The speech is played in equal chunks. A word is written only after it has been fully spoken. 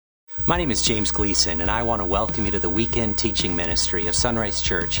My name is James Gleason, and I want to welcome you to the weekend teaching ministry of Sunrise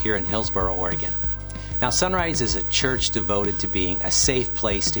Church here in Hillsboro, Oregon. Now, Sunrise is a church devoted to being a safe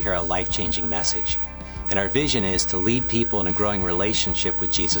place to hear a life-changing message. And our vision is to lead people in a growing relationship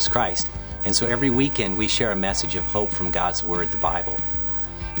with Jesus Christ. And so every weekend we share a message of hope from God's Word, the Bible.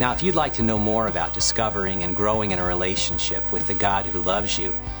 Now, if you'd like to know more about discovering and growing in a relationship with the God who loves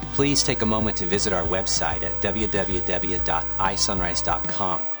you, please take a moment to visit our website at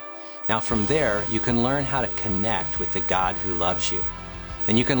www.isunrise.com. Now, from there, you can learn how to connect with the God who loves you.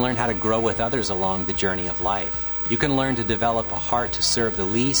 Then you can learn how to grow with others along the journey of life. You can learn to develop a heart to serve the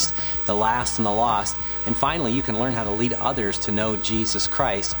least, the last, and the lost. And finally, you can learn how to lead others to know Jesus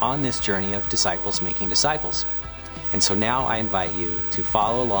Christ on this journey of disciples making disciples. And so now I invite you to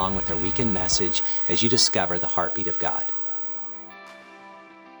follow along with our weekend message as you discover the heartbeat of God.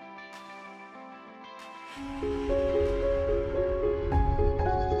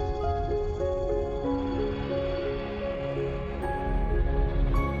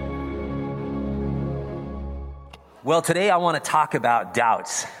 Well, today I want to talk about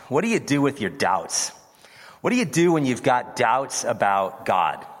doubts. What do you do with your doubts? What do you do when you've got doubts about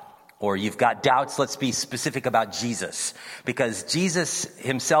God? Or you've got doubts, let's be specific, about Jesus. Because Jesus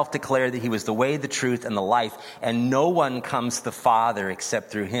himself declared that he was the way, the truth, and the life, and no one comes to the Father except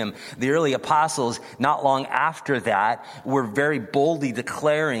through him. The early apostles, not long after that, were very boldly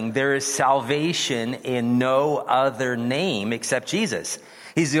declaring there is salvation in no other name except Jesus.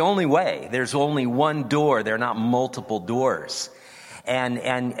 He's the only way. There's only one door. There are not multiple doors.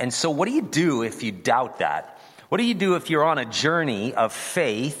 And so what do you do if you doubt that? What do you do if you're on a journey of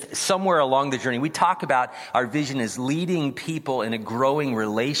faith, somewhere along the journey? We talk about our vision is leading people in a growing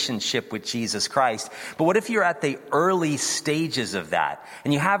relationship with Jesus Christ. But what if you're at the early stages of that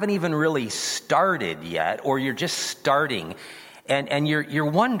and you haven't even really started yet, or you're just starting and you're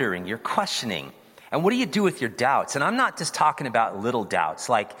wondering, you're questioning? And what do you do with your doubts? And I'm not just talking about little doubts,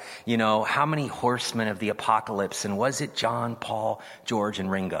 like, how many horsemen of the apocalypse, and was it John, Paul, George, and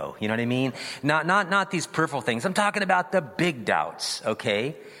Ringo? You know what I mean? Not these peripheral things. I'm talking about the big doubts,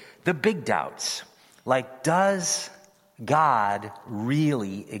 okay? The big doubts. Like, does God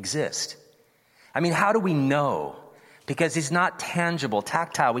really exist? I mean, how do we know? Because he's not tangible,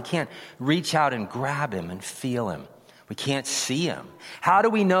 tactile. We can't reach out and grab him and feel him. We can't see him. How do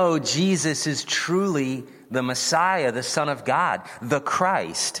we know Jesus is truly the Messiah, the Son of God, the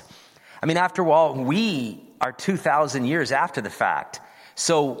Christ? I mean, after all, we are 2,000 years after the fact.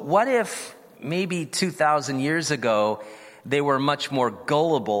 So what if maybe 2,000 years ago they were much more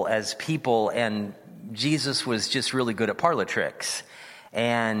gullible as people and Jesus was just really good at parlor tricks?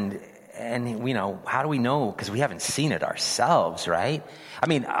 And how do we know? Because we haven't seen it ourselves, right? I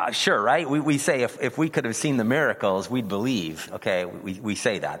mean, sure, right? We say if we could have seen the miracles, we'd believe. Okay, we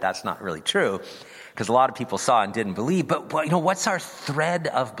say that. That's not really true, because a lot of people saw and didn't believe. But what's our thread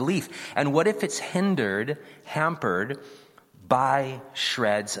of belief? And what if it's hampered by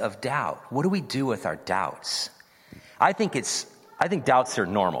shreds of doubt? What do we do with our doubts? I think doubts are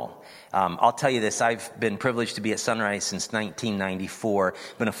normal. I'll tell you this, I've been privileged to be at Sunrise since 1994,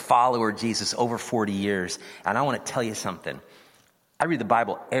 been a follower of Jesus over 40 years, and I want to tell you something. I read the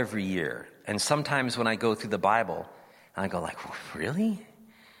Bible every year, and sometimes when I go through the Bible, I go like, really?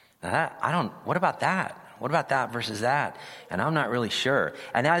 What about that? What about that versus that? And I'm not really sure.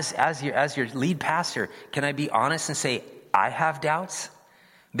 And as your lead pastor, can I be honest and say, I have doubts?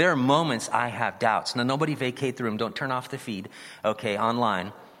 There are moments I have doubts. Now, nobody vacate the room. Don't turn off the feed, okay,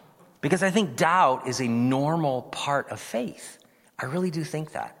 online. Because I think doubt is a normal part of faith. I really do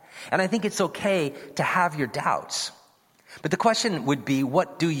think that. And I think it's okay to have your doubts. But the question would be,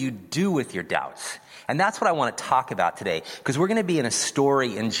 what do you do with your doubts? And that's what I want to talk about today, because we're going to be in a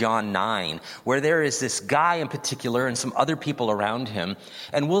story in John 9 where there is this guy in particular and some other people around him,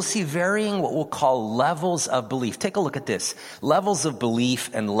 and we'll see varying what we'll call levels of belief. Take a look at this. Levels of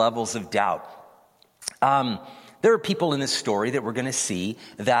belief and levels of doubt. There are people in this story that we're going to see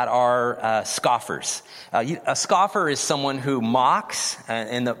that are scoffers. A scoffer is someone who mocks,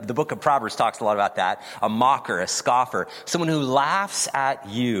 and the book of Proverbs talks a lot about that. A mocker, a scoffer, someone who laughs at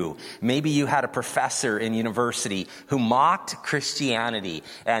you. Maybe you had a professor in university who mocked Christianity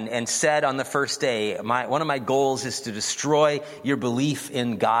and said on the first day, one of my goals is to destroy your belief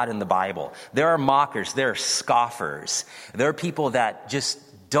in God and the Bible. There are mockers, there are scoffers. There are people that just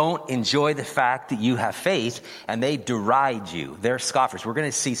don't enjoy the fact that you have faith, and they deride you. They're scoffers. We're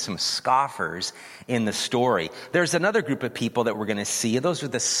going to see some scoffers in the story. There's another group of people that we're going to see. Those are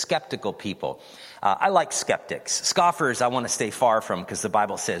the skeptical people. I like skeptics. Scoffers, I want to stay far from, because the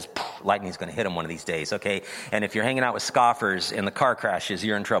Bible says lightning's going to hit them one of these days, okay? And if you're hanging out with scoffers and the car crashes,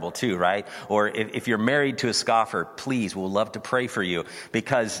 you're in trouble too, right? Or if you're married to a scoffer, please, we'll love to pray for you,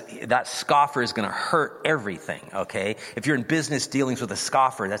 because that scoffer is going to hurt everything, okay? If you're in business dealings with a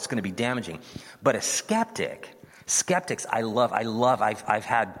scoffer, that's going to be damaging. But a skeptics, I love. I've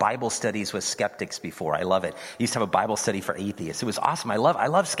had Bible studies with skeptics before. I love it. I used to have a Bible study for atheists. It was awesome. I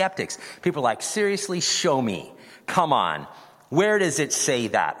love skeptics. People are like, seriously, show me. Come on. Where does it say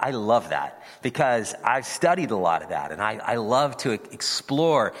that? I love that, because I've studied a lot of that, and I love to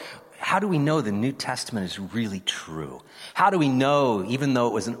explore. How do we know the New Testament is really true? How do we know, even though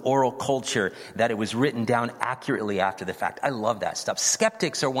it was an oral culture, that it was written down accurately after the fact? I love that stuff.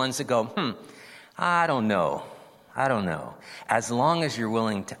 Skeptics are ones that go, I don't know. As long as you're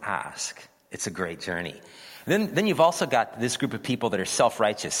willing to ask, it's a great journey. Then you've also got this group of people that are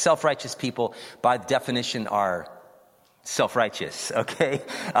self-righteous. Self-righteous people, by definition, are self-righteous, okay?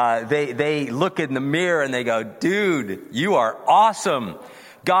 They look in the mirror and they go, dude, you are awesome.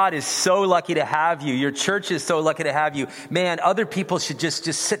 God is so lucky to have you. Your church is so lucky to have you. Man, other people should just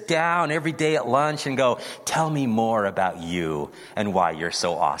sit down every day at lunch and go, tell me more about you and why you're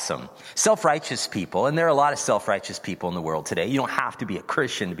so awesome. Self-righteous people, and there are a lot of self-righteous people in the world today. You don't have to be a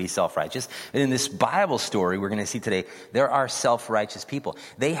Christian to be self-righteous. In this Bible story we're going to see today, there are self-righteous people.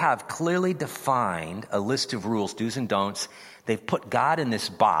 They have clearly defined a list of rules, do's and don'ts. They've put God in this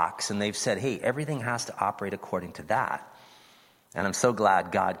box, and they've said, hey, everything has to operate according to that. And I'm so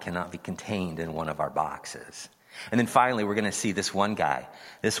glad God cannot be contained in one of our boxes. And then finally, we're going to see this one guy.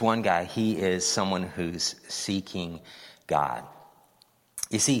 This one guy, he is someone who's seeking God.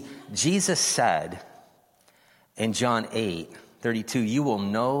 You see, Jesus said in John 8:32, you will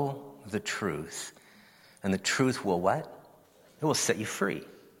know the truth, and the truth will what? It will set you free.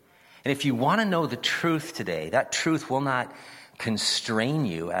 And if you want to know the truth today, that truth will not constrain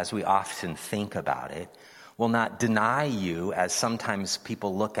you as we often think about it. Will not deny you, as sometimes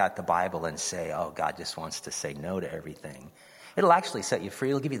people look at the Bible and say, oh, God just wants to say no to everything. It'll actually set you free.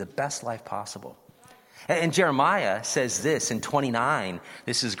 It'll give you the best life possible. And Jeremiah says this in 29.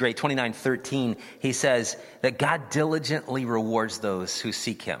 This is great. 29:13. He says that God diligently rewards those who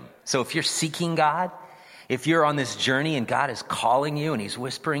seek him. So if you're seeking God, if you're on this journey and God is calling you and he's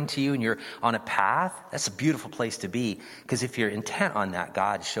whispering to you and you're on a path, that's a beautiful place to be, because if you're intent on that,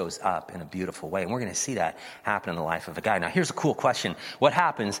 God shows up in a beautiful way. And we're going to see that happen in the life of a guy. Now, here's a cool question. What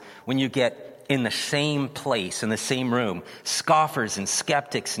happens when you get in the same place, in the same room, scoffers and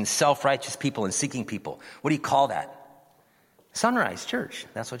skeptics and self-righteous people and seeking people? What do you call that? Sunrise Church.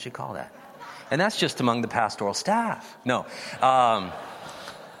 That's what you call that. And that's just among the pastoral staff. No.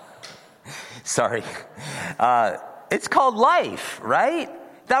 Sorry. It's called life, right?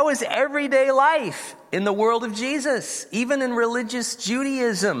 That was everyday life in the world of Jesus. Even in religious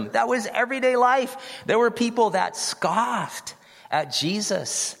Judaism, that was everyday life. There were people that scoffed at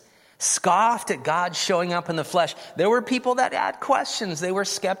Jesus, scoffed at God showing up in the flesh. There were people that had questions. They were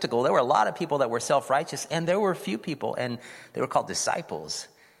skeptical. There were a lot of people that were self-righteous, and there were a few people, and they were called disciples.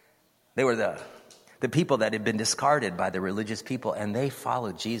 They were the people that had been discarded by the religious people, and they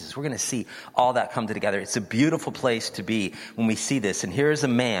followed Jesus. We're going to see all that come together. It's a beautiful place to be when we see this. And here's a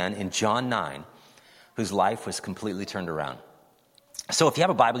man in John 9 whose life was completely turned around. So if you have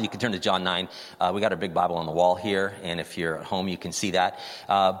a Bible, you can turn to John 9. We got our big Bible on the wall here, and if you're at home, you can see that.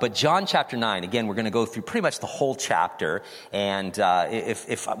 But John chapter 9, again, we're going to go through pretty much the whole chapter, and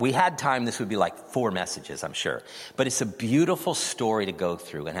if we had time, this would be like 4 messages, I'm sure. But it's a beautiful story to go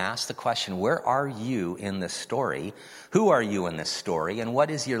through and ask the question, where are you in this story? Who are you in this story? And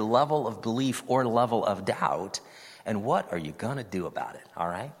what is your level of belief or level of doubt? And what are you going to do about it, all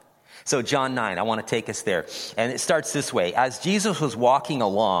right? So John 9, I want to take us there. And it starts this way. As Jesus was walking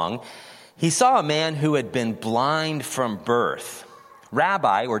along, he saw a man who had been blind from birth.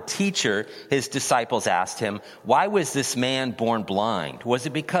 Rabbi, or teacher, his disciples asked him, why was this man born blind? Was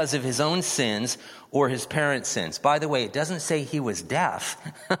it because of his own sins or his parents' sins? By the way, it doesn't say he was deaf.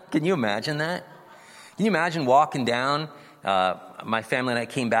 Can you imagine that? Can you imagine walking down? My family and I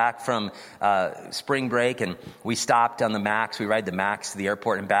came back from spring break, and we stopped on the Max. We ride the Max to the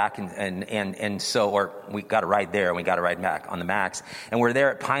airport and back, or we got a ride there and we got a ride back on the Max. And we're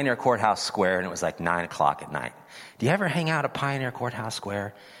there at Pioneer Courthouse Square, and it was like 9 o'clock at night. Do you ever hang out at Pioneer Courthouse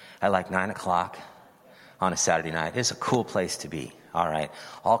Square at like 9 o'clock on a Saturday night? It's a cool place to be, all right?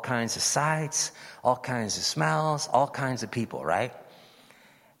 All kinds of sights, all kinds of smells, all kinds of people, right?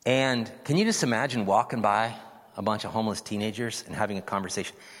 And can you just imagine walking by a bunch of homeless teenagers and having a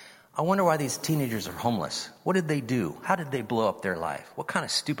conversation? I wonder why these teenagers are homeless. What did they do? How did they blow up their life? What kind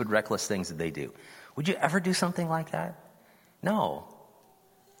of stupid, reckless things did they do? Would you ever do something like that? No.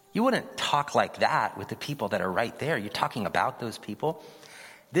 You wouldn't talk like that with the people that are right there. You're talking about those people.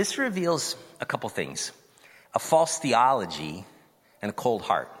 This reveals a couple things: a false theology and a cold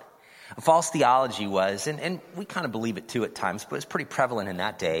heart. A false theology was, and we kind of believe it too at times, but it's pretty prevalent in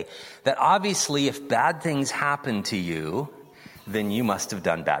that day, that obviously if bad things happen to you, then you must have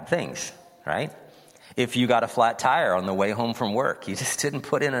done bad things, right? If you got a flat tire on the way home from work, you just didn't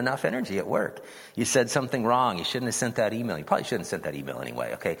put in enough energy at work. You said something wrong. You shouldn't have sent that email. You probably shouldn't have sent that email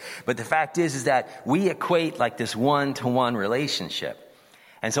anyway, okay? But the fact is that we equate like this one-to-one relationship.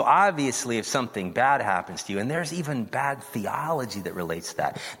 And so obviously if something bad happens to you, and there's even bad theology that relates to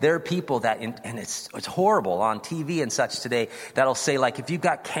that. There are people that, and it's horrible on TV and such today, that'll say like, if you've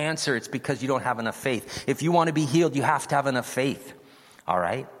got cancer, it's because you don't have enough faith. If you want to be healed, you have to have enough faith. All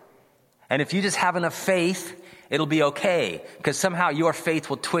right? And if you just have enough faith, it'll be okay, because somehow your faith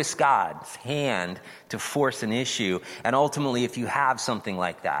will twist God's hand to force an issue. And ultimately, if you have something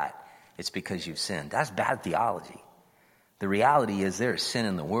like that, it's because you've sinned. That's bad theology. The reality is there is sin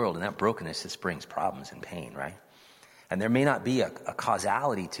in the world, and that brokenness just brings problems and pain, right? And there may not be a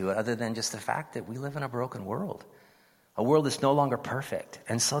causality to it other than just the fact that we live in a broken world. A world that's no longer perfect.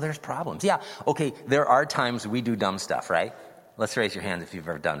 And so there's problems. Yeah, okay, there are times we do dumb stuff, right? Let's raise your hand if you've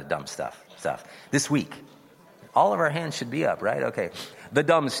ever done the dumb stuff. This week. All of our hands should be up, right? Okay. The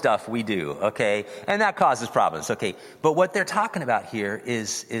dumb stuff we do, okay? And that causes problems, okay? But what they're talking about here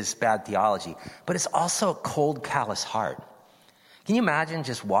is bad theology. But it's also a cold, callous heart. Can you imagine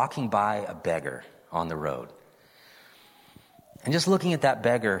just walking by a beggar on the road and just looking at that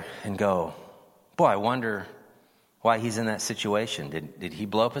beggar and go, boy, I wonder why he's in that situation. Did he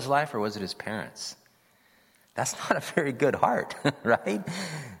blow up his life, or was it his parents? That's not a very good heart, right?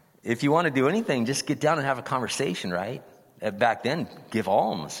 If you want to do anything, just get down and have a conversation, right? Back then, give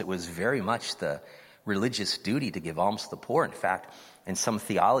alms. It was very much the religious duty to give alms to the poor. In fact, in some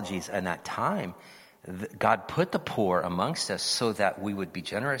theologies in that time, God put the poor amongst us so that we would be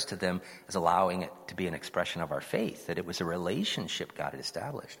generous to them, as allowing it to be an expression of our faith, that it was a relationship God had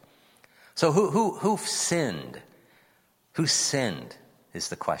established. So who sinned? Who sinned is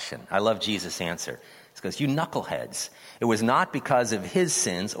the question. I love Jesus' answer. He goes, you knuckleheads. It was not because of his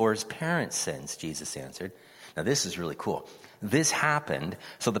sins or his parents' sins, Jesus answered. Now this is really cool. This happened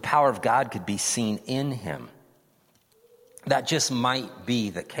so the power of God could be seen in him. That just might be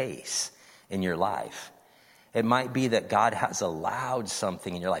the case in your life. It might be that God has allowed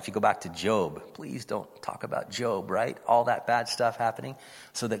something in your life. You go back to Job. Please don't talk about Job, right? All that bad stuff happening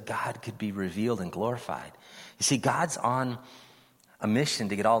so that God could be revealed and glorified. You see, God's on a mission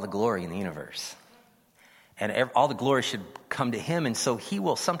to get all the glory in the universe. And all the glory should come to him. And so he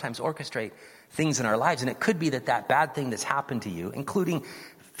will sometimes orchestrate things in our lives. And it could be that bad thing that's happened to you, including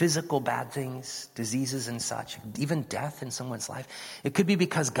physical bad things, diseases and such, even death in someone's life, it could be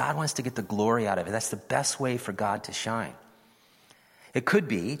because God wants to get the glory out of it. That's the best way for God to shine. It could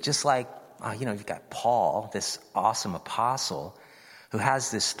be just like, you've got Paul, this awesome apostle, who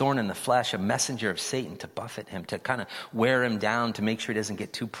has this thorn in the flesh, a messenger of Satan to buffet him, to kind of wear him down, to make sure he doesn't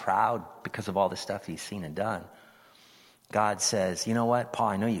get too proud because of all the stuff he's seen and done. God says, you know what, Paul,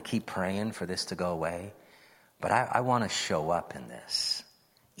 I know you keep praying for this to go away, but I want to show up in this.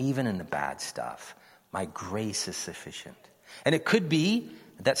 Even in the bad stuff, my grace is sufficient. And it could be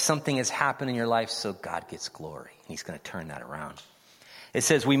that something has happened in your life so God gets glory. He's going to turn that around. It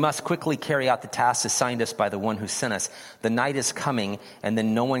says, we must quickly carry out the tasks assigned us by the one who sent us. The night is coming, and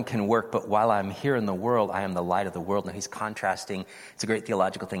then no one can work. But while I'm here in the world, I am the light of the world. Now he's contrasting, it's a great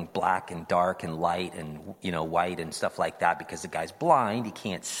theological thing, black and dark and light and, white and stuff like that, because the guy's blind, he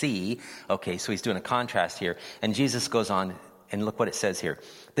can't see. Okay, so he's doing a contrast here. And Jesus goes on, and look what it says here.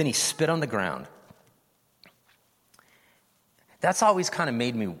 Then he spit on the ground. That's always kind of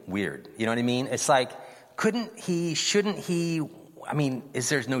made me weird. You know what I mean? It's like, shouldn't he, is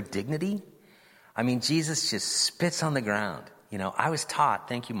there no dignity? Jesus just spits on the ground. I was taught,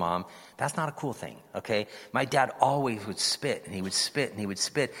 thank you, Mom, that's not a cool thing, okay? My dad always would spit, and he would spit, and he would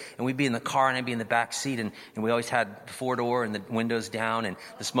spit, and we'd be in the car, and I'd be in the back seat, and we always had the four-door and the windows down, and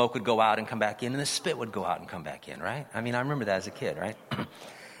the smoke would go out and come back in, and the spit would go out and come back in, right? I remember that as a kid, right?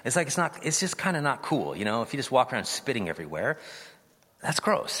 It's just kind of not cool, if you just walk around spitting everywhere, that's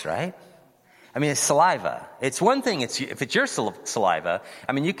gross, right? It's saliva. It's one thing, if it's your saliva,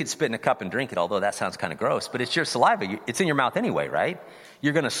 you could spit in a cup and drink it, although that sounds kind of gross, but it's your saliva. It's in your mouth anyway, right?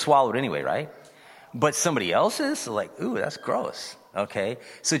 You're going to swallow it anyway, right? but somebody else's, like, ooh, that's gross. Okay,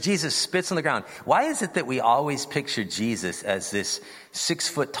 so Jesus spits on the ground. Why is it that we always picture Jesus as this 6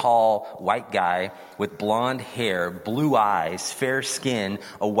 foot tall white guy with blonde hair, blue eyes, fair skin,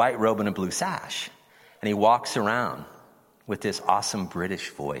 a white robe, and a blue sash? And he walks around with this awesome British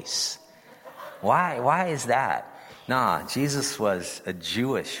voice. Why is that? Nah, Jesus was a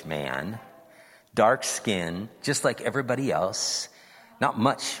Jewish man, dark skin, just like everybody else. Not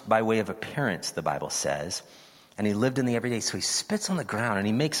much by way of appearance, the Bible says. And he lived in the everyday, so he spits on the ground and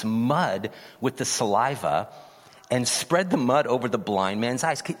he makes mud with the saliva and spread the mud over the blind man's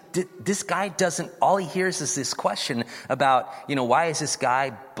eyes. This guy doesn't, all he hears is this question about, why is this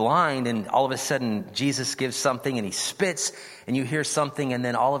guy blind? And all of a sudden Jesus gives something and he spits and you hear something and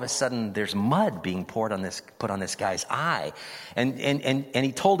then all of a sudden there's mud being put on this guy's eye. And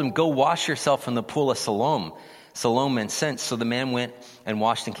he told him, go wash yourself in the pool of Siloam. Siloam meant sense. So the man went and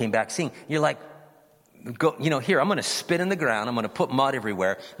washed and came back seeing. You're like, go, here, I'm going to spit in the ground. I'm going to put mud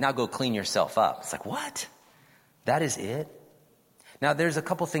everywhere. Now go clean yourself up. It's like, what? That is it? Now, there's a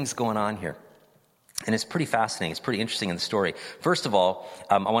couple things going on here. And it's pretty fascinating. It's pretty interesting in the story. First of all,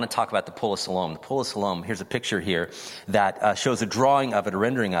 I want to talk about the Pool of Siloam. The Pool of Siloam, here's a picture here that shows a drawing of it, a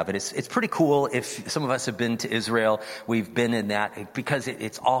rendering of it. It's pretty cool. If some of us have been to Israel, we've been in that because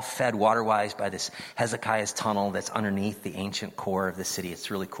it's all fed water-wise by this Hezekiah's tunnel that's underneath the ancient core of the city. It's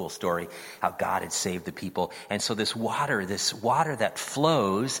a really cool story, how God had saved the people. And so this water that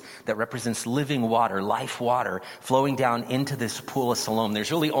flows, that represents living water, life water, flowing down into this Pool of Siloam.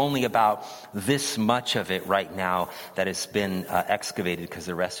 There's really only about this much of it right now that has been excavated because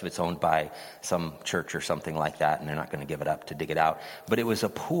the rest of it's owned by some church or something like that, and they're not going to give it up to dig it out. But it was a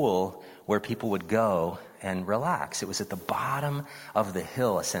pool where people would go and relax. It was at the bottom of the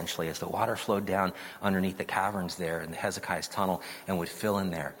hill, essentially, as the water flowed down underneath the caverns there in the Hezekiah's tunnel and would fill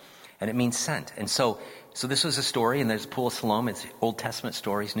in there. And it means sent. And so this was a story, and there's a Pool of Siloam. It's Old Testament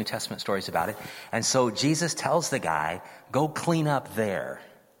stories, New Testament stories about it. And so Jesus tells the guy, go clean up there.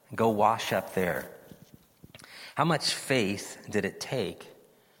 Go wash up there. How much faith did it take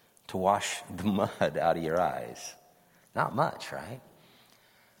to wash the mud out of your eyes? Not much, right?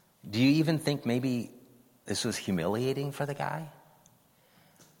 Do you even think maybe this was humiliating for the guy?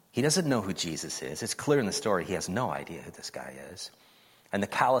 He doesn't know who Jesus is. It's clear in the story he has no idea who this guy is. And the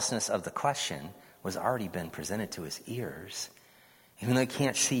callousness of the question was already been presented to his ears. Even though he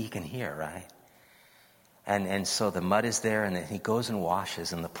can't see, he can hear, right? And so the mud is there, and then he goes and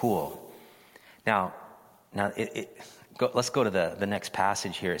washes in the pool. Now, let's go to the next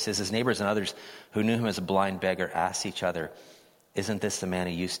passage here. It says, his neighbors and others who knew him as a blind beggar asked each other, isn't this the man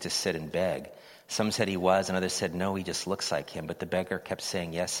who used to sit and beg? Some said he was, and others said, no, he just looks like him. But the beggar kept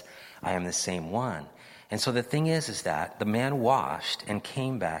saying, yes, I am the same one. And so the thing is that the man washed and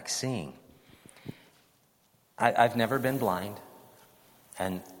came back seeing. I've never been blind,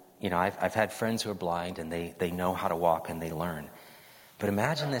 and I've had friends who are blind, and they know how to walk and they learn. But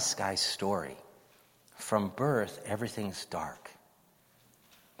imagine this guy's story. From birth, everything's dark.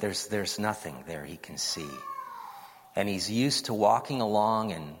 There's nothing there he can see. And he's used to walking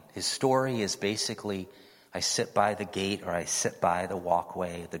along, and his story is basically, I sit by the gate, or I sit by the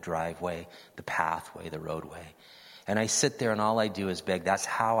walkway, the driveway, the pathway, the roadway. And I sit there and all I do is beg. That's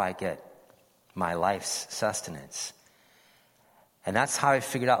how I get my life's sustenance. And that's how I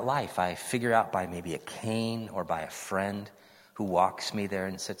figured out life. I figure out by maybe a cane or by a friend who walks me there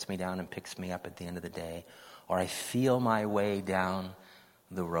and sits me down and picks me up at the end of the day. Or I feel my way down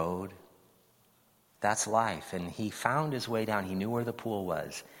the road. That's life. And he found his way down. He knew where the pool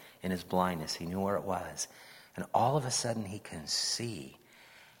was in his blindness. He knew where it was. And all of a sudden he can see.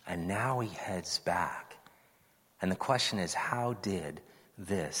 And now he heads back. And the question is, how did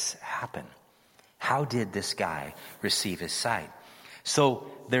this happen? How did this guy receive his sight? So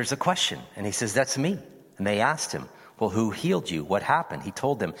there's a question, and he says, that's me. And they asked him, well, who healed you? What happened? He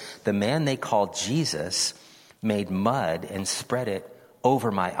told them, the man they called Jesus made mud and spread it over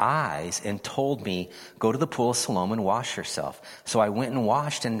my eyes and told me, go to the Pool of Siloam and wash yourself. So I went and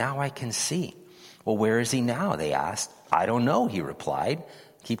washed, and now I can see. Well, where is he now? They asked. I don't know, he replied.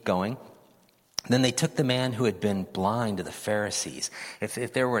 Keep going. Then they took the man who had been blind to the Pharisees.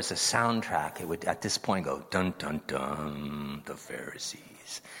 If there was a soundtrack, it would at this point go, dun, dun, dun, the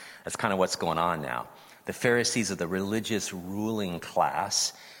Pharisees. That's kind of what's going on now. The Pharisees are the religious ruling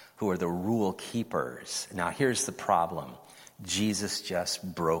class who are the rule keepers. Now, here's the problem. Jesus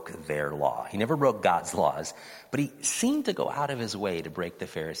just broke their law. He never broke God's laws, but he seemed to go out of his way to break the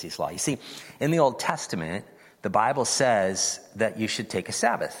Pharisees' law. You see, in the Old Testament, the Bible says that you should take a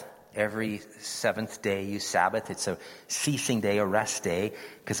Sabbath. Every seventh day you Sabbath. It's a ceasing day, a rest day,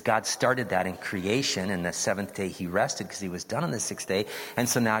 because God started that in creation, and the seventh day he rested because he was done on the sixth day. And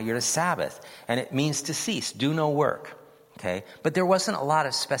so now you're to Sabbath. And it means to cease, do no work. Okay? But there wasn't a lot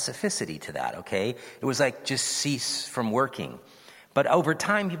of specificity to that, okay? It was like just cease from working. But over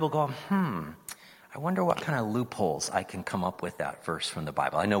time people go, I wonder what kind of loopholes I can come up with that verse from the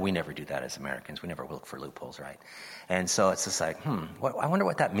Bible. I know we never do that as Americans. We never look for loopholes, right? And so it's just like, I wonder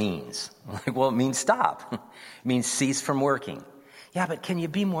what that means. Like, well, it means stop. It means cease from working. Yeah, but can you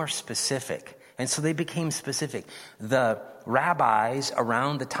be more specific? And so they became specific. The rabbis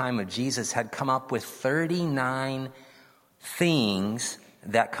around the time of Jesus had come up with 39 things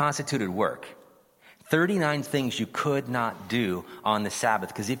that constituted work. 39 things you could not do on the Sabbath,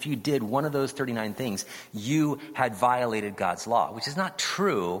 because if you did one of those 39 things, you had violated God's law, which is not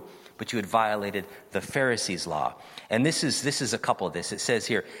true, but you had violated the Pharisees' law. And this is a couple of this. It says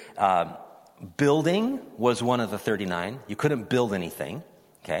here, building was one of the 39. You couldn't build anything.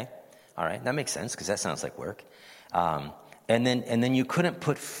 Okay, all right, that makes sense because that sounds like work. And then you couldn't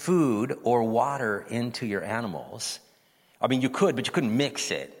put food or water into your animals. I mean, you could, but you couldn't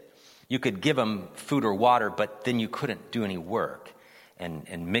mix it. You could give them food or water, but then you couldn't do any work.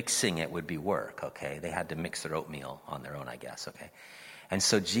 And mixing it would be work, okay? They had to mix their oatmeal on their own, I guess, okay? And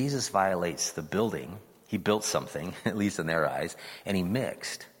so Jesus violates the building. He built something, at least in their eyes, and he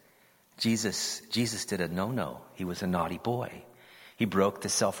mixed. Jesus did a no-no. He was a naughty boy. He broke the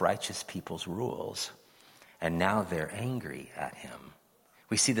self-righteous people's rules, and now they're angry at him.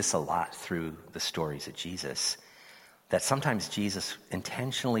 We see this a lot through the stories of Jesus, that sometimes Jesus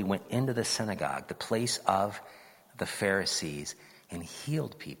intentionally went into the synagogue, the place of the Pharisees, and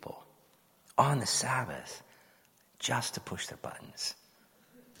healed people on the Sabbath just to push their buttons.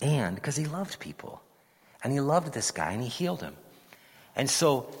 And because he loved people. And he loved this guy, and he healed him. And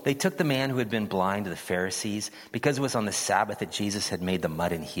so they took the man who had been blind to the Pharisees. Because it was on the Sabbath that Jesus had made the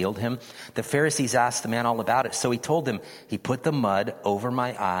mud and healed him, the Pharisees asked the man all about it. So he told them, he put the mud over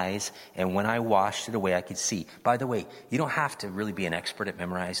my eyes, and when I washed it away, I could see. By the way, you don't have to really be an expert at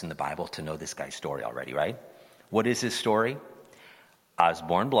memorizing the Bible to know this guy's story already, right? What is his story? I was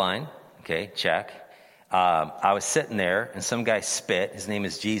born blind. Okay, check. I was sitting there, and some guy spit, his name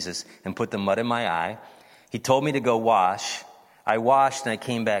is Jesus, and put the mud in my eye. He told me to go wash. I washed and I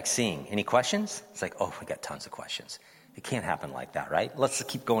came back seeing. Any questions? It's like, we got tons of questions. It can't happen like that, right? Let's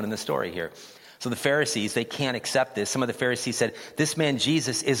keep going in the story here. So the Pharisees, they can't accept this. Some of the Pharisees said, this man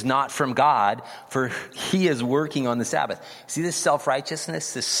Jesus is not from God, for he is working on the Sabbath. See this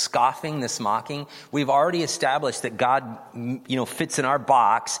self-righteousness, this scoffing, this mocking? We've already established that God, fits in our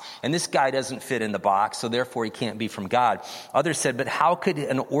box, and this guy doesn't fit in the box, so therefore he can't be from God. Others said, but how could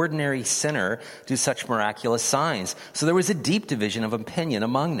an ordinary sinner do such miraculous signs? So there was a deep division of opinion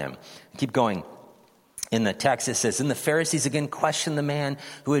among them. Keep going. In the text, it says, and the Pharisees again questioned the man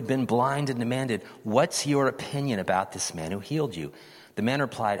who had been blind and demanded, what's your opinion about this man who healed you? The man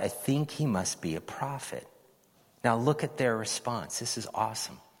replied, I think he must be a prophet. Now look at their response. This is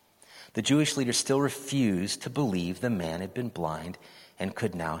awesome. The Jewish leaders still refused to believe the man had been blind and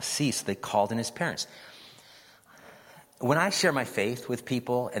could now see. So they called in his parents. When I share my faith with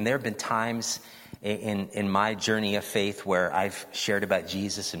people, and there have been times in my journey of faith where I've shared about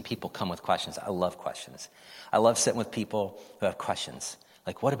Jesus and people come with questions. I love questions. I love sitting with people who have questions.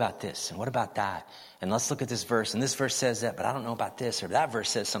 Like, what about this? And what about that? And let's look at this verse. And this verse says that, but I don't know about this. Or that verse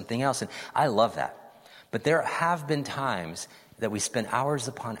says something else. And I love that. But there have been times that we spend hours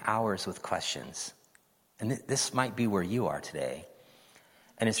upon hours with questions. And this might be where you are today.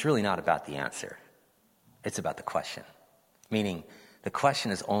 And it's really not about the answer. It's about the question. Meaning, the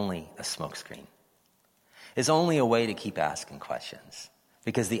question is only a smokescreen. It's only a way to keep asking questions.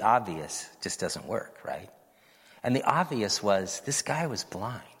 Because the obvious just doesn't work, right? And the obvious was, this guy was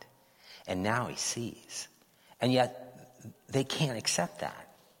blind. And now he sees. And yet, they can't accept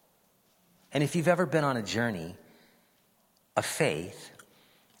that. And if you've ever been on a journey of faith,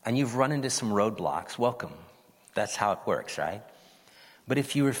 and you've run into some roadblocks, welcome. That's how it works, right? But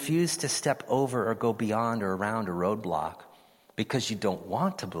if you refuse to step over or go beyond or around a roadblock because you don't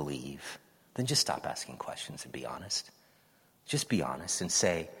want to believe, then just stop asking questions and be honest. Just be honest and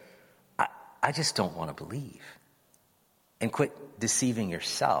say, I just don't want to believe. And quit deceiving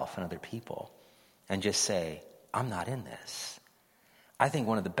yourself and other people and just say, I'm not in this. I think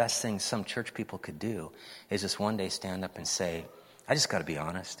one of the best things some church people could do is just one day stand up and say, I just got to be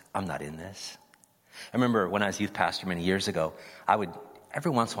honest, I'm not in this. I remember when I was youth pastor many years ago,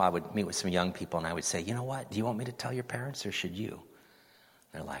 every once in a while I would meet with some young people and I would say, you know what, do you want me to tell your parents or should you?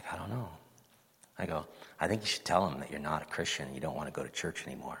 They're like, I don't know. I go, I think you should tell them that you're not a Christian and you don't want to go to church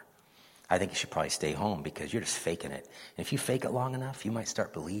anymore. I think you should probably stay home because you're just faking it. And if you fake it long enough, you might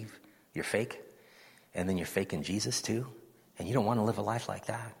start to believe you're fake. And then you're faking Jesus too. And you don't want to live a life like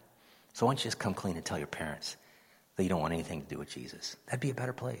that. So why don't you just come clean and tell your parents that you don't want anything to do with Jesus? That'd be a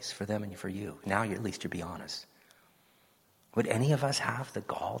better place for them and for you. Now at least you'll be honest. Would any of us have the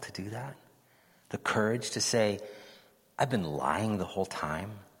gall to do that? The courage to say, I've been lying the whole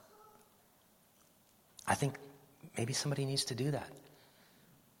time? I think maybe somebody needs to do that.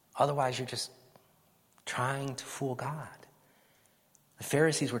 Otherwise, you're just trying to fool God. The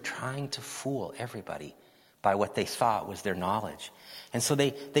Pharisees were trying to fool everybody by what they thought was their knowledge. And so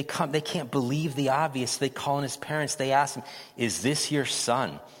they can't believe the obvious. They call in his parents. They ask him, is this your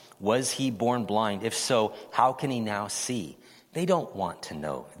son? Was he born blind? If so, how can he now see? They don't want to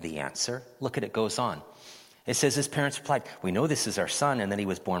know the answer. Look at it goes on. It says his parents replied, we know this is our son and that he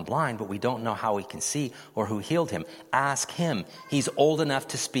was born blind, but we don't know how he can see or who healed him. Ask him. He's old enough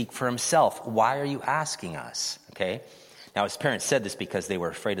to speak for himself. Why are you asking us? Okay. Now his parents said this because they were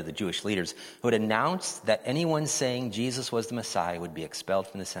afraid of the Jewish leaders who had announced that anyone saying Jesus was the Messiah would be expelled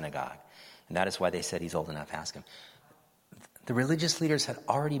from the synagogue. And that is why they said he's old enough. Ask him. The religious leaders had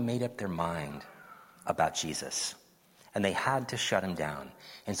already made up their mind about Jesus. And they had to shut him down.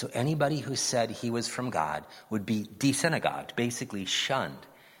 And so anybody who said he was from God would be desynagogued, basically shunned.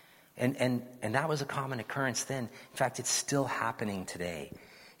 And that was a common occurrence then. In fact, it's still happening today.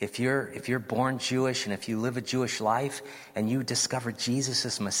 If you're born Jewish and if you live a Jewish life and you discover Jesus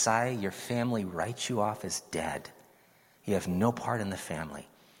as Messiah, your family writes you off as dead. You have no part in the family.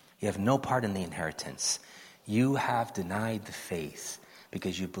 You have no part in the inheritance. You have denied the faith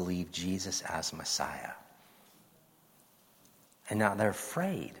because you believe Jesus as Messiah. And now they're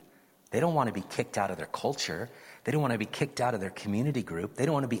afraid. They don't want to be kicked out of their culture. They don't want to be kicked out of their community group. They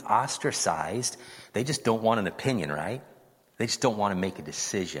don't want to be ostracized. They just don't want an opinion, right? They just don't want to make a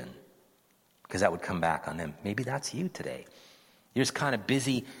decision because that would come back on them. Maybe that's you today. You're just kind of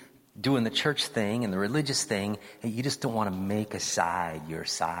busy doing the church thing and the religious thing, and you just don't want to make a side your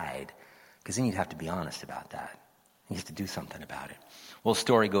side because then you'd have to be honest about that. You have to do something about it. Well, the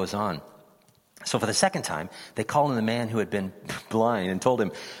story goes on. So for the second time, they called in the man who had been blind and told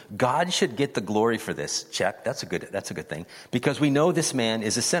him, God should get the glory for this. Check. That's a good thing. Because we know this man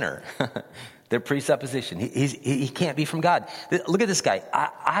is a sinner. Their presupposition. He can't be from God. Look at this guy.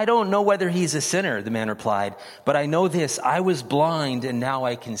 I don't know whether he's a sinner, the man replied, but I know this. I was blind and now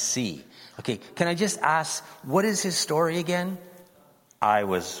I can see. Okay. Can I just ask, what is his story again? I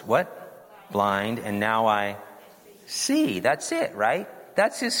was what? Blind and now I see. That's it, right?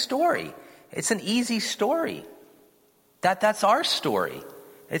 That's his story. It's an easy story. That's our story.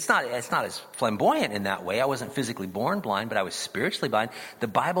 It's not as flamboyant in that way. I wasn't physically born blind, but I was spiritually blind. The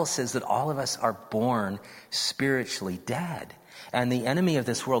Bible says that all of us are born spiritually dead. And the enemy of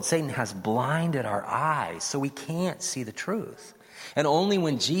this world, Satan, has blinded our eyes so we can't see the truth. And only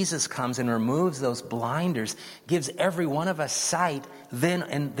when Jesus comes and removes those blinders, gives every one of us sight,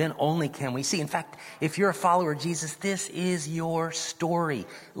 then only can we see. In fact, if you're a follower of Jesus, this is your story,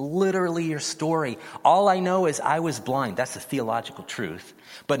 literally your story. All I know is I was blind. That's the theological truth.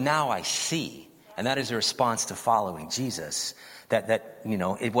 But now I see. And that is a response to following Jesus. That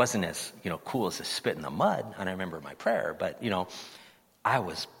it wasn't as, cool as a spit in the mud. And I remember my prayer, but, I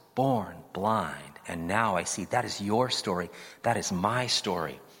was born blind. And now I see. That is your story. That is my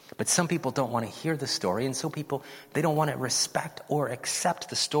story. But some people don't want to hear the story. And some people, they don't want to respect or accept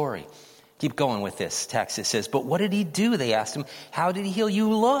the story. Keep going with this text. It says, but what did he do? They asked him. How did he heal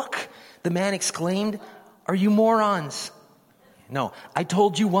you? Look, the man exclaimed, are you morons? No, I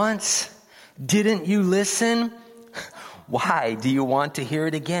told you once. Didn't you listen? Why? Do you want to hear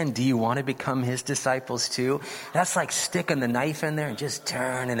it again? Do you want to become his disciples too? That's like sticking the knife in there and just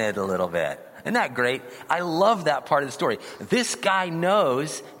turning it a little bit. Isn't that great? I love that part of the story. This guy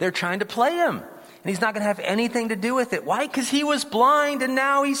knows they're trying to play him. And he's not going to have anything to do with it. Why? Because he was blind and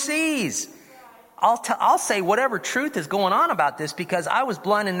now he sees. I'll say whatever truth is going on about this because I was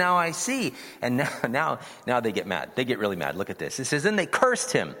blind and now I see. And now they get mad. They get really mad. Look at this. It says, then they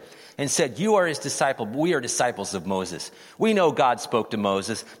cursed him and said, you are his disciple. We are disciples of Moses. We know God spoke to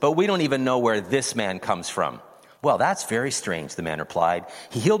Moses, but we don't even know where this man comes from. Well, that's very strange, the man replied.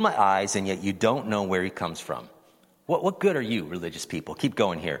 He healed my eyes, and yet you don't know where he comes from. What good are you, religious people? Keep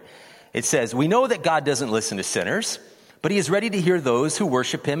going here. It says, we know that God doesn't listen to sinners, but he is ready to hear those who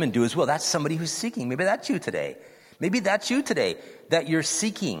worship him and do his will. That's somebody who's seeking. Maybe that's you today. Maybe that's you today, that you're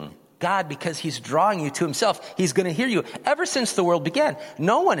seeking God because he's drawing you to himself. He's going to hear you. Ever since the world began,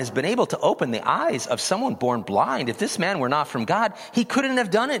 no one has been able to open the eyes of someone born blind. If this man were not from God, he couldn't have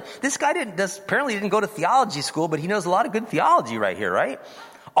done it. This guy apparently didn't go to theology school, but he knows a lot of good theology right here, right?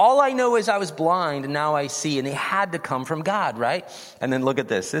 All I know is I was blind and now I see, and they had to come from God, right? And then look at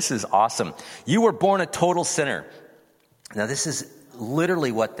this. This is awesome. You were born a total sinner. Now this is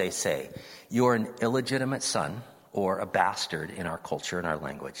literally what they say. You're an illegitimate son or a bastard in our culture and our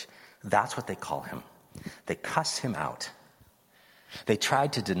language. That's what they call him. They cuss him out. They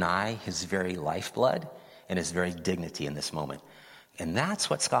tried to deny his very lifeblood and his very dignity in this moment. And that's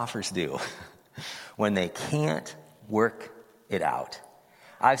what scoffers do when they can't work it out.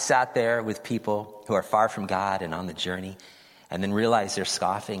 I've sat there with people who are far from God and on the journey and then realize they're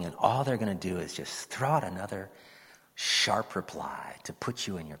scoffing, and all they're going to do is just throw out another sharp reply to put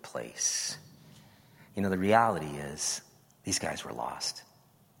you in your place. You know, the reality is these guys were lost.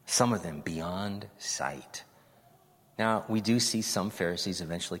 Some of them beyond sight. Now, we do see some Pharisees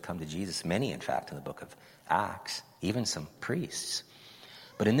eventually come to Jesus, many, in fact, in the book of Acts, even some priests.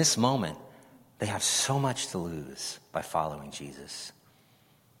 But in this moment, they have so much to lose by following Jesus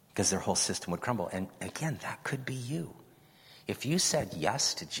because their whole system would crumble. And again, that could be you. If you said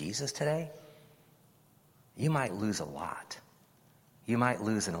yes to Jesus today, you might lose a lot. You might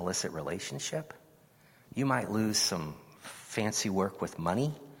lose an illicit relationship. You might lose some fancy work with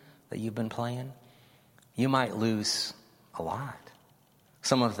money that you've been playing. You might lose a lot.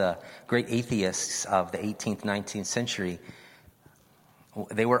 Some of the great atheists of the 18th, 19th century,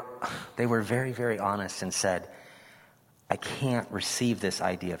 they were very, very honest and said, I can't receive this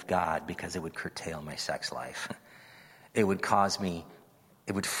idea of God because it would curtail my sex life. It would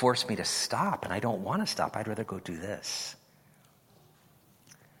force me to stop, and I don't want to stop. I'd rather go do this.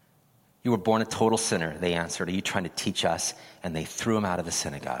 You were born a total sinner, they answered. Are you trying to teach us? And they threw him out of the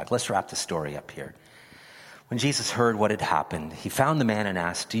synagogue. Let's wrap the story up here. When Jesus heard what had happened, he found the man and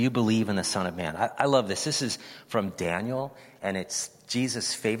asked, do you believe in the Son of Man? I love this. This is from Daniel, and it's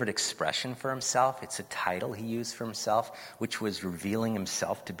Jesus' favorite expression for himself. It's a title he used for himself, which was revealing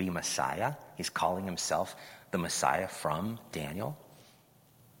himself to be Messiah. He's calling himself the Messiah from Daniel.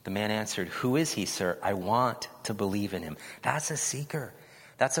 The man answered, who is he, sir? I want to believe in him. That's a seeker.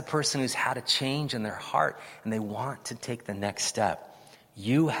 That's a person who's had a change in their heart, and they want to take the next step.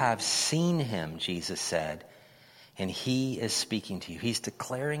 You have seen him, Jesus said, and he is speaking to you. He's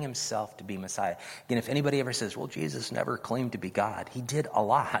declaring himself to be Messiah. Again, if anybody ever says, well, Jesus never claimed to be God, he did a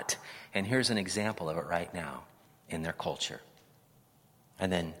lot. And here's an example of it right now in their culture.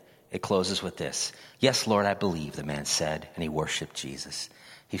 And then it closes with this. Yes, Lord, I believe, the man said, and he worshiped Jesus.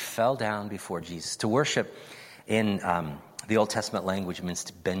 He fell down before Jesus. To worship in the Old Testament language means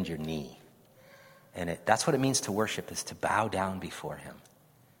to bend your knee. And that's what it means to worship, is to bow down before him.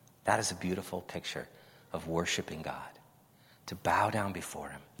 That is a beautiful picture of worshiping God, to bow down before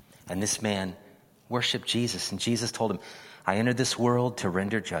him. And this man worshiped Jesus, and Jesus told him, I entered this world to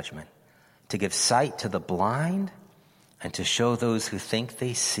render judgment, to give sight to the blind, and to show those who think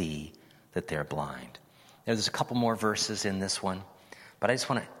they see that they're blind. Now, there's a couple more verses in this one, but I just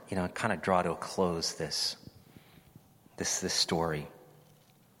want to, kind of draw to a close this story.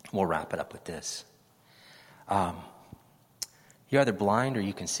 We'll wrap it up with this. You're either blind or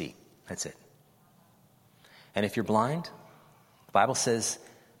you can see. That's it. And if you're blind, the Bible says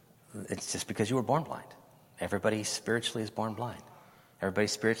it's just because you were born blind. Everybody spiritually is born blind. Everybody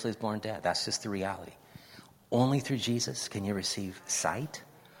spiritually is born dead. That's just the reality. Only through Jesus can you receive sight.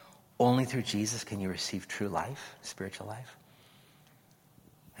 Only through Jesus can you receive true life, spiritual life.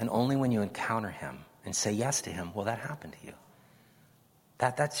 And only when you encounter him and say yes to him will that happen to you.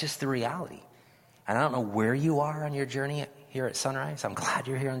 That's just the reality. And I don't know where you are on your journey here at Sunrise. I'm glad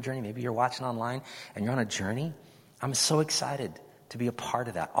you're here on a journey. Maybe you're watching online and you're on a journey. I'm so excited to be a part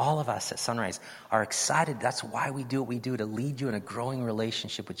of that. All of us at Sunrise are excited. That's why we do what we do, to lead you in a growing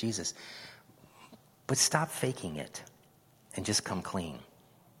relationship with Jesus. But stop faking it and just come clean.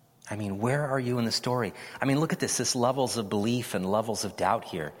 I mean, where are you in the story? I mean, look at this levels of belief and levels of doubt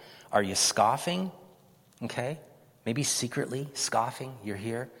here. Are you scoffing? Okay. Maybe secretly scoffing. You're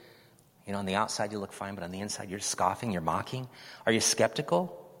here. On the outside you look fine, but on the inside you're scoffing, you're mocking. Are you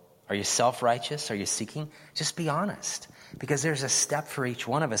skeptical? Are you self-righteous? Are you seeking? Just be honest, because there's a step for each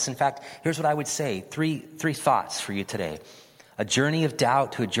one of us. In fact, here's what I would say. Three thoughts for you today. A journey of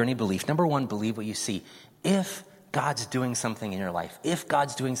doubt to a journey of belief. Number one, believe what you see. If God's doing something in your life, if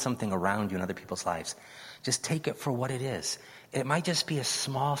God's doing something around you in other people's lives, just take it for what it is. It might just be a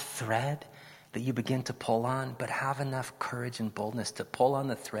small thread that you begin to pull on, but have enough courage and boldness to pull on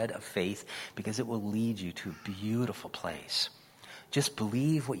the thread of faith, because it will lead you to a beautiful place. Just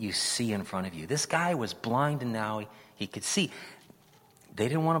believe what you see in front of you. This guy was blind and now he could see. They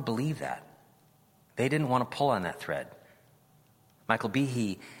didn't want to believe that. They didn't want to pull on that thread. Michael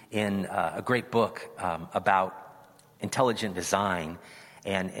Behe, in a great book about intelligent design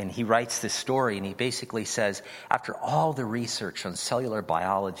And he writes this story, and he basically says, after all the research on cellular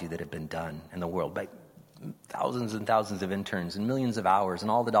biology that had been done in the world by thousands and thousands of interns and millions of hours and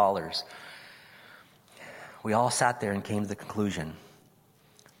all the dollars, we all sat there and came to the conclusion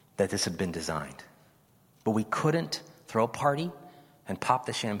that this had been designed. But we couldn't throw a party and pop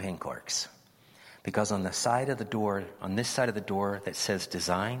the champagne corks, because on the side of the door, on this side of the door that says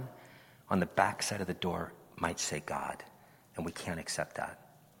design, on the back side of the door might say God, and we can't accept that.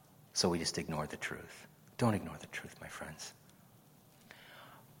 So we just ignore the truth. Don't ignore the truth, my friends.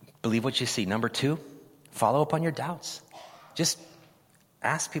 Believe what you see. Number 2, follow up on your doubts. Just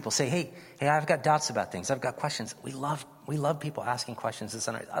ask people, say, hey, I've got doubts about things. I've got questions. We love people asking questions.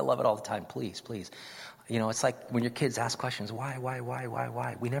 I love it all the time. Please. You know, it's like when your kids ask questions, why?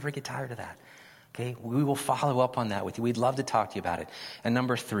 We never get tired of that. Okay? We will follow up on that with you. We'd love to talk to you about it. And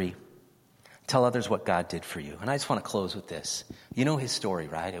number 3, tell others what God did for you. And I just want to close with this. You know his story,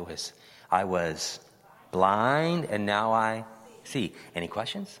 right? I was blind and now I see. Any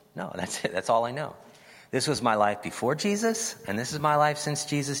questions? No, that's it. That's all I know. This was my life before Jesus, and this is my life since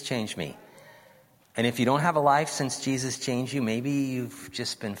Jesus changed me. And if you don't have a life since Jesus changed you, maybe you've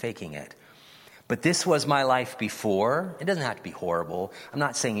just been faking it. But this was my life before. It doesn't have to be horrible. I'm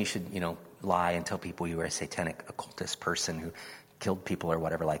not saying you should, lie and tell people you were a satanic occultist person who killed people or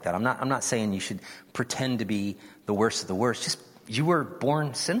whatever like that. I'm not saying you should pretend to be the worst of the worst. Just, you were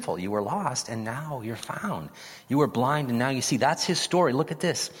born sinful. You were lost, and now you're found. You were blind, and now you see. That's his story. Look at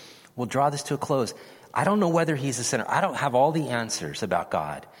this. We'll draw this to a close. I don't know whether he's a sinner. I don't have all the answers about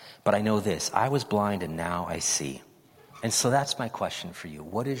God, but I know this. I was blind, and now I see. And so that's my question for you.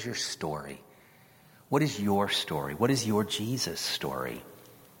 What is your story? What is your story? What is your Jesus story?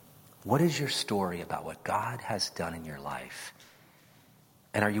 What is your story about what God has done in your life?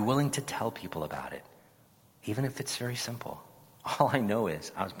 And are you willing to tell people about it? Even if it's very simple. All I know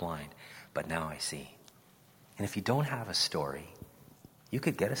is I was blind, but now I see. And if you don't have a story, you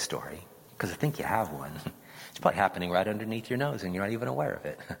could get a story, because I think you have one. It's probably happening right underneath your nose and you're not even aware of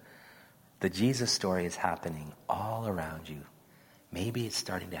it. The Jesus story is happening all around you. Maybe it's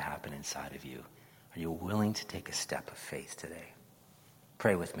starting to happen inside of you. Are you willing to take a step of faith today?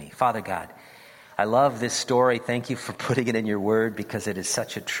 Pray with me. Father God, I love this story. Thank you for putting it in your word, because it is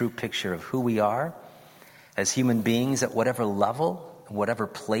such a true picture of who we are as human beings at whatever level, whatever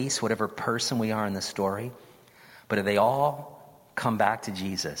place, whatever person we are in the story. But they all come back to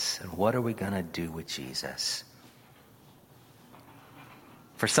Jesus. And what are we going to do with Jesus?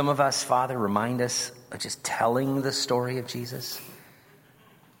 For some of us, Father, remind us of just telling the story of Jesus,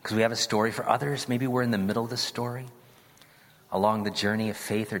 because we have a story. For others, maybe we're in the middle of the story, along the journey of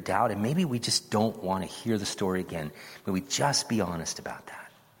faith or doubt, and maybe we just don't want to hear the story again. May we just be honest about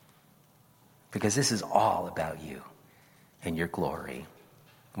that, because this is all about you and your glory.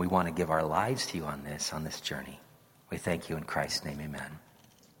 We want to give our lives to you on this journey. We thank you in Christ's name, amen.